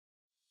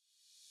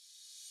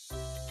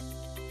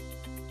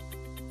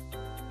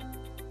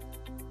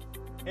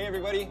Hey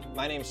everybody,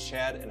 my name's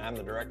Chad and I'm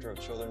the Director of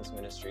Children's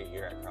Ministry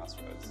here at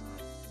Crossroads.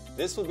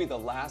 This will be the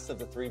last of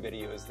the 3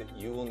 videos that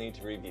you will need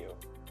to review,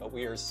 but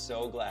we are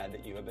so glad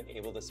that you have been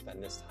able to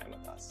spend this time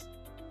with us.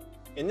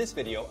 In this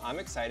video, I'm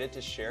excited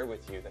to share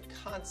with you the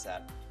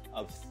concept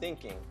of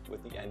thinking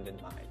with the end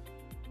in mind.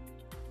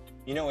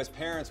 You know, as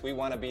parents, we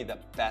want to be the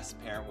best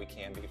parent we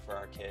can be for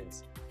our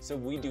kids, so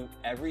we do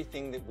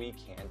everything that we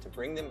can to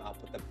bring them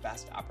up with the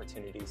best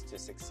opportunities to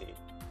succeed.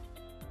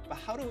 But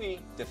how do we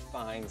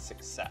define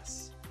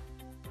success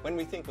when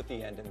we think with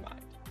the end in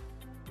mind?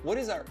 What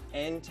is our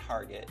end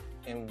target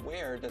and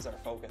where does our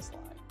focus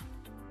lie?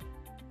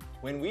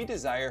 When we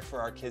desire for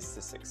our kids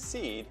to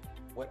succeed,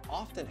 what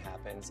often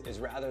happens is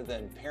rather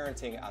than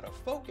parenting out of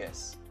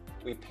focus,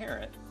 we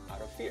parent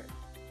out of fear.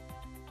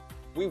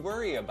 We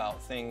worry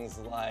about things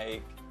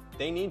like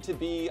they need to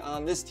be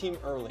on this team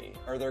early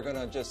or they're going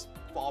to just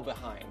fall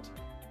behind.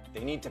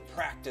 They need to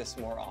practice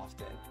more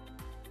often.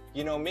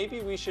 You know,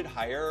 maybe we should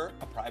hire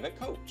a private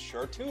coach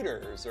or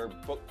tutors or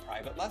book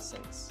private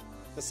lessons.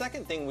 The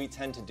second thing we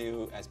tend to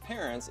do as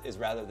parents is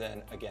rather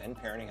than, again,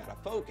 parenting out of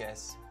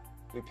focus,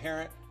 we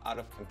parent out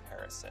of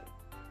comparison.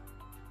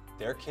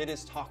 Their kid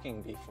is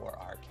talking before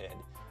our kid.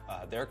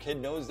 Their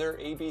kid knows their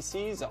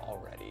ABCs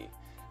already.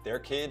 Their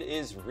kid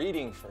is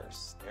reading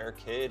first. Their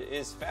kid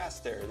is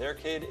faster. Their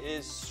kid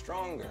is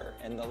stronger.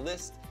 And the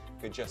list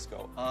could just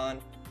go on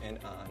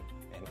and on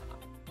and on.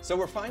 So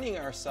we're finding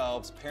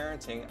ourselves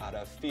parenting out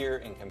of fear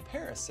and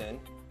comparison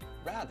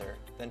rather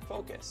than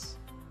focus,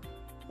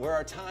 where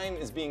our time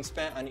is being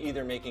spent on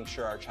either making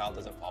sure our child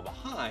doesn't fall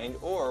behind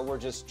or we're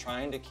just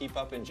trying to keep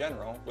up in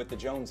general with the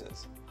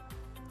Joneses.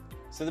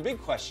 So the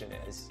big question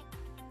is,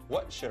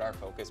 what should our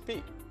focus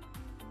be?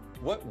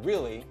 What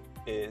really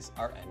is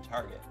our end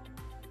target?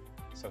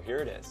 So here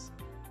it is.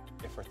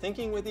 If we're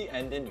thinking with the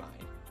end in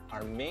mind,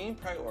 our main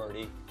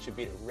priority should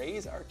be to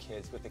raise our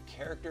kids with the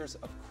characters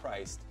of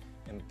Christ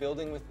and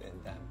building within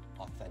them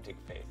authentic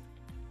faith.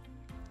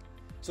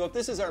 So if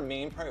this is our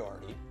main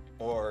priority,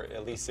 or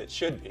at least it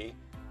should be,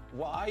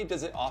 why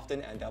does it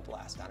often end up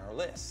last on our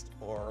list?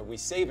 Or we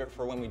save it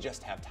for when we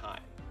just have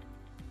time?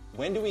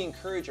 When do we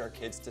encourage our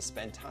kids to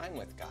spend time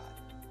with God?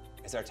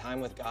 Is our time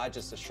with God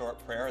just a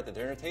short prayer at the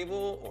dinner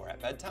table or at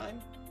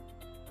bedtime?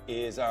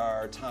 Is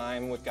our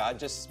time with God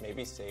just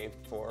maybe saved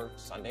for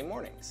Sunday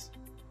mornings?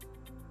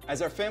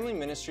 As our Family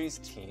Ministries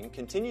team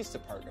continues to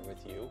partner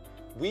with you,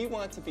 we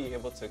want to be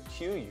able to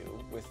cue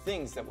you with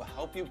things that will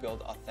help you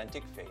build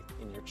authentic faith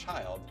in your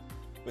child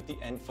with the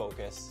end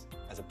focus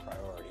as a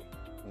priority.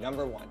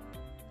 Number 1,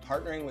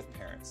 partnering with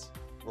parents,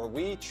 where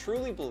we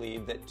truly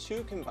believe that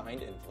 2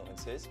 combined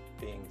influences,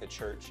 being the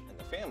church and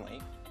the family,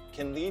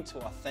 can lead to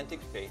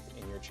authentic faith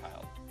in your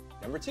child.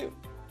 Number 2,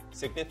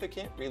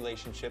 significant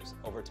relationships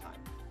over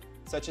time,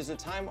 such as the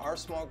time our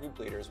small group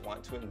leaders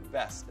want to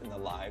invest in the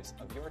lives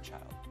of your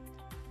child.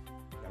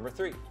 Number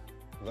 3,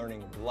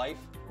 learning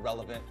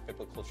life-relevant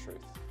biblical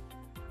truth.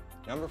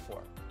 Number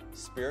 4,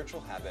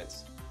 spiritual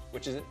habits,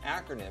 which is an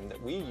acronym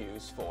that we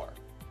use for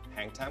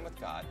hang time with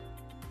God,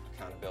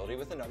 accountability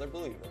with another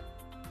believer,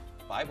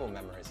 Bible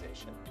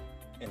memorization,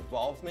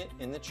 involvement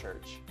in the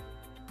church,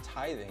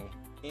 tithing,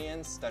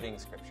 and studying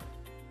scripture.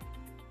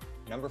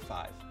 Number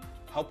 5,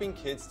 helping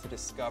kids to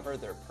discover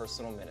their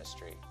personal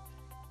ministry.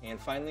 And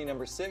finally,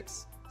 number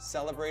 6,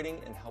 celebrating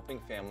and helping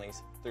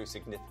families through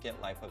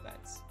significant life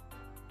events.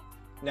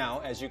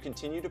 Now, as you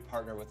continue to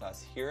partner with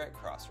us here at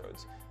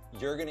Crossroads,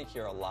 you're going to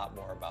hear a lot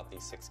more about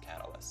these 6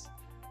 catalysts.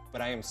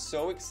 But I am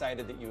so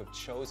excited that you have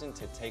chosen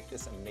to take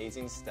this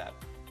amazing step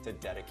to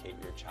dedicate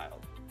your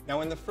child.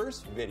 Now, in the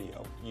first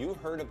video, you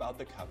heard about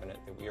the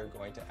covenant that we are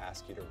going to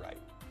ask you to write.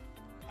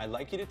 I'd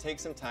like you to take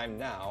some time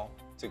now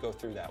to go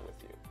through that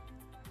with you.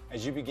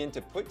 As you begin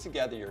to put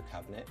together your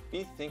covenant,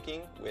 be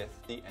thinking with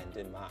the end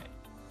in mind.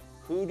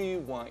 Who do you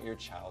want your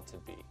child to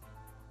be?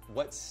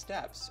 What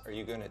steps are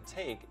you going to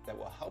take that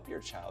will help your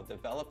child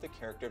develop the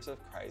characters of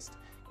Christ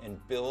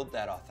and build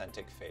that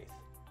authentic faith?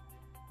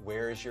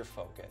 Where is your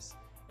focus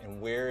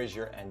and where is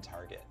your end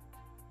target?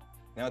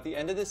 Now at the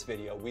end of this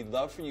video, we'd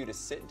love for you to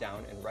sit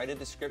down and write a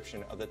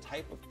description of the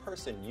type of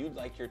person you'd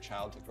like your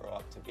child to grow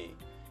up to be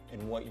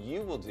and what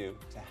you will do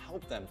to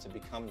help them to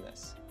become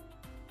this.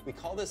 We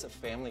call this a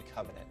family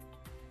covenant.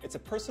 It's a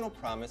personal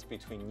promise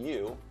between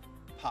you,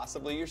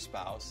 possibly your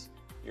spouse,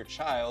 your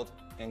child,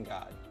 and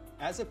God.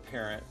 As a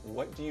parent,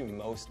 what do you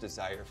most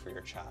desire for your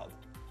child?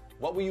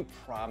 What will you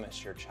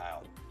promise your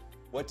child?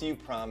 What do you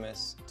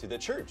promise to the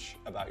church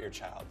about your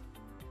child?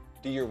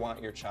 Do you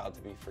want your child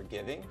to be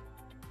forgiving,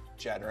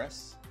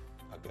 generous,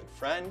 a good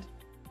friend,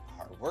 a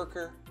hard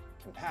worker,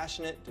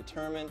 compassionate,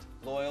 determined,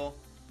 loyal?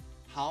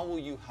 How will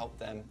you help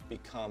them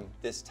become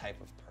this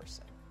type of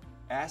person?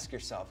 Ask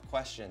yourself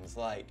questions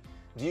like,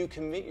 do you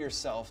commit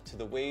yourself to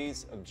the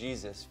ways of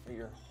Jesus for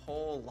your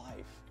whole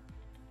life?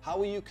 How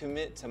will you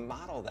commit to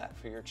model that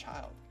for your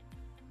child?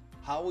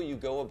 How will you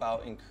go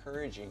about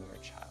encouraging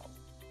your child?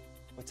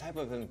 What type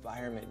of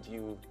environment do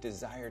you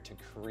desire to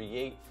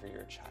create for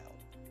your child?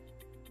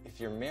 If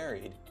you're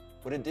married,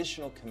 what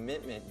additional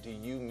commitment do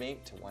you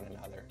make to one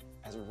another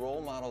as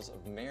role models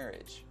of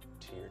marriage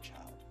to your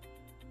child.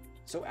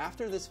 So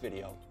after this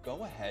video,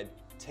 go ahead,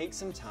 take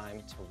some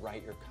time to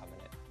write your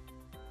covenant.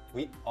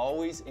 We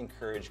always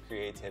encourage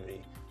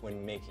creativity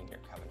when making your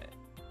covenant.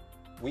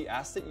 We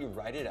ask that you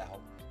write it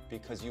out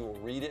because you will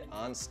read it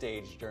on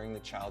stage during the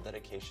child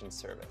dedication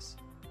service.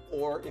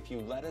 Or if you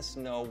let us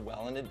know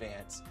well in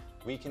advance,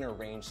 we can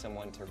arrange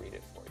someone to read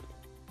it for you.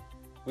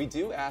 We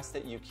do ask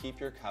that you keep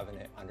your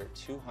covenant under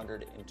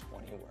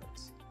 220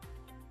 words.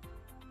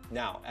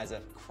 Now, as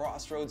a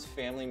Crossroads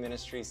Family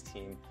Ministries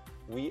team,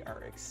 we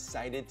are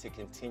excited to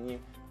continue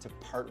to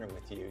partner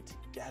with you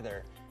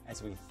together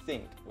as we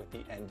think with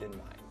the end in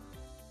mind.